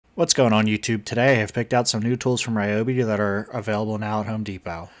What's going on YouTube? Today I have picked out some new tools from Ryobi that are available now at Home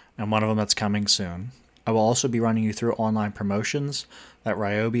Depot, and one of them that's coming soon. I will also be running you through online promotions that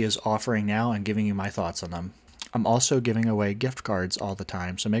Ryobi is offering now and giving you my thoughts on them. I'm also giving away gift cards all the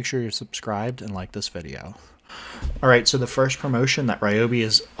time, so make sure you're subscribed and like this video. Alright, so the first promotion that Ryobi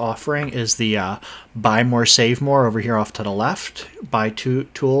is offering is the Buy More Save More over here off to the left. Buy 2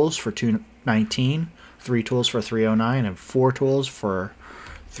 tools for $2.19, 3 tools for $3.09, and 4 tools for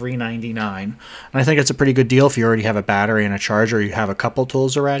 $3.99. And I think it's a pretty good deal if you already have a battery and a charger, you have a couple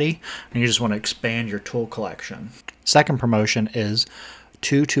tools already, and you just want to expand your tool collection. Second promotion is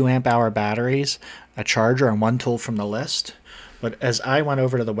 2 2-amp hour batteries, a charger, and 1 tool from the list. But as I went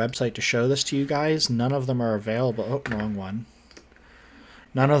over to the website to show this to you guys, none of them are available. Oh, wrong one.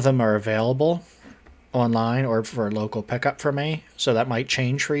 None of them are available online or for local pickup for me, so that might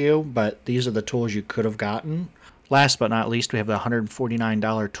change for you, but these are the tools you could have gotten. Last but not least, we have the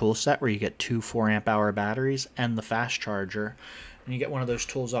 $149 tool set where you get 2 4-amp hour batteries and the fast charger. And you get one of those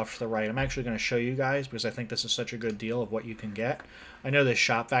tools off to the right. I'm actually going to show you guys because I think this is such a good deal of what you can get. I know this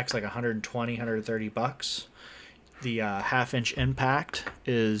shop vac's like 120, 130 bucks. The half-inch impact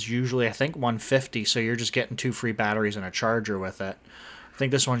is usually, I think, 150, so you're just getting 2 free batteries and a charger with it. I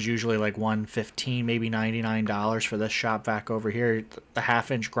think this one's usually like $115, maybe $99 for this shop vac over here. The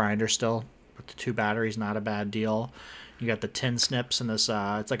half-inch grinder still, with the 2 batteries, not a bad deal. You got the tin snips and this,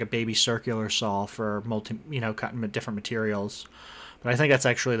 it's like a baby circular saw for cutting different materials. But I think that's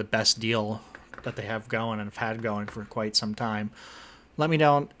actually the best deal that they have going and have had going for quite some time. Let me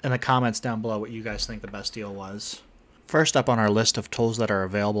know in the comments down below what you guys think the best deal was. First up on our list of tools that are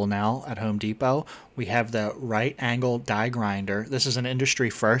available now at Home Depot, we have the right angle die grinder. This is an industry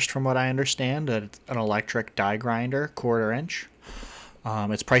first from what I understand. It's an electric die grinder, 1/4 inch.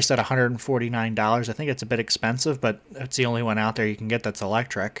 It's priced at $149. I think it's a bit expensive, but it's the only one out there you can get that's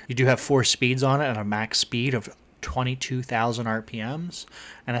electric. You do have 4 speeds on it and a max speed of 22,000 RPMs,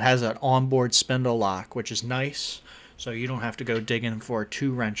 and it has an onboard spindle lock, which is nice, so you don't have to go digging for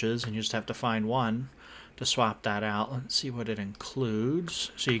 2 wrenches, and you just have to find one to swap that out. Let's see what it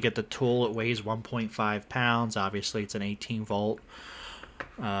includes. So you get the tool. It weighs 1.5 pounds. Obviously, it's an 18 volt.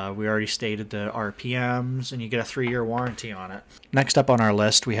 We already stated the RPMs, and you get a 3-year warranty on it. Next up on our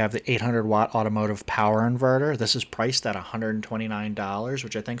list, we have the 800 watt automotive power inverter. This is priced at $129,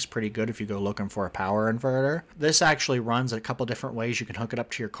 which I think is pretty good if you go looking for a power inverter. This actually runs a couple different ways. You can hook it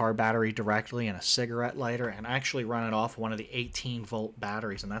up to your car battery directly and a cigarette lighter, and actually run it off one of the 18 volt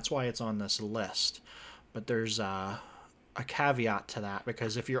batteries, and that's why it's on this list. But there's a caveat to that,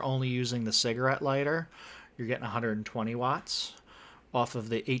 because if you're only using the cigarette lighter, you're getting 120 watts. Off of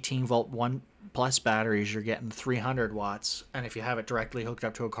the 18 volt 1 plus batteries, you're getting 300 watts. And if you have it directly hooked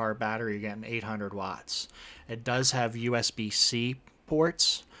up to a car battery, you're getting 800 watts. It does have USB-C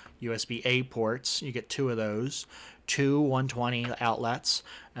ports, USB-A ports. You get 2 of those, 2 120 outlets,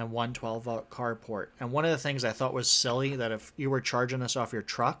 and 1 12 volt car port. And one of the things I thought was silly, that if you were charging this off your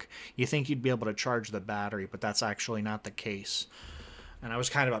truck, you think you'd be able to charge the battery, but that's actually not the case. And I was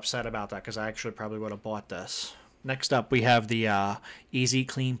kind of upset about that because I actually probably would have bought this. Next up, we have the Easy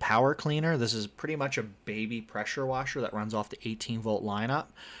Clean Power Cleaner. This is pretty much a baby pressure washer that runs off the 18 volt lineup.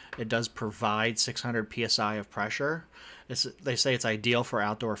 It does provide 600 psi of pressure. They say it's ideal for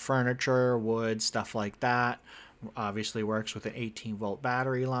outdoor furniture, wood, stuff like that. Obviously works with an 18 volt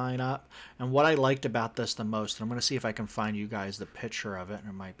battery lineup. And what I liked about this the most, and I'm going to see if I can find you guys the picture of it, and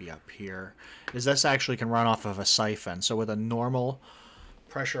it might be up here, is this actually can run off of a siphon. So with a normal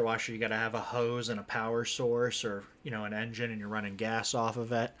pressure washer, you got to have a hose and a power source, or an engine, and you're running gas off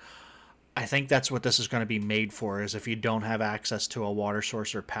of it. I think that's what this is going to be made for, is if you don't have access to a water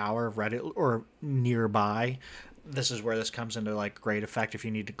source or power ready or nearby, this is where this comes into like great effect. If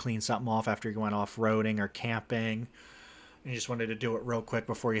you need to clean something off after you went off-roading or camping and you just wanted to do it real quick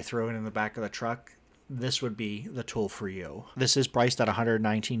before you throw it in the back of the truck, this would be the tool for you. This is priced at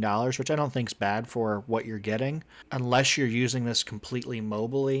 $119, which I don't think is bad for what you're getting. Unless you're using this completely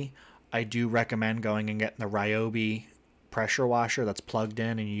mobily, I do recommend going and getting the Ryobi pressure washer that's plugged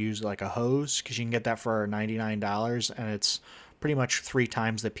in and you use like a hose, because you can get that for $99, and it's pretty much 3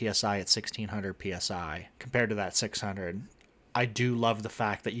 times the PSI at 1600 PSI compared to that 600. I do love the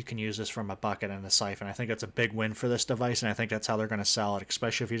fact that you can use this from a bucket and a siphon. I think that's a big win for this device, and I think that's how they're going to sell it,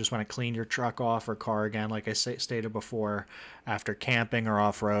 especially if you just want to clean your truck off or car again, like I stated before, after camping or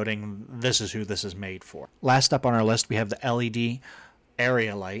off-roading. This is who this is made for. Last up on our list, we have the LED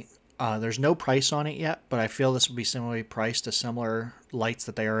area light. There's no price on it yet, but I feel this would be similarly priced to similar lights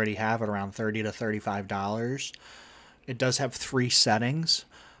that they already have at around $30 to $35. It does have 3 settings.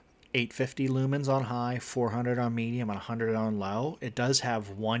 850 lumens on high, 400 on medium, and 100 on low. It does have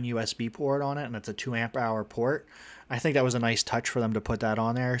one USB port on it, and it's a 2 amp hour port. I think that was a nice touch for them to put that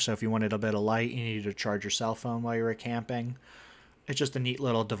on there. So if you wanted a bit of light, you needed to charge your cell phone while you were camping. It's just a neat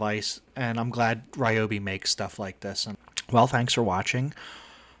little device, and I'm glad Ryobi makes stuff like this. And, well, thanks for watching.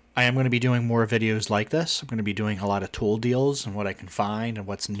 I am going to be doing more videos like this. I'm going to be doing a lot of tool deals and what I can find and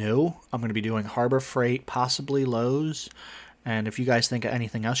what's new. I'm going to be doing Harbor Freight, possibly Lowe's. And if you guys think of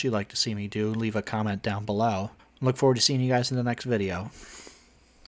anything else you'd like to see me do, leave a comment down below. Look forward to seeing you guys in the next video.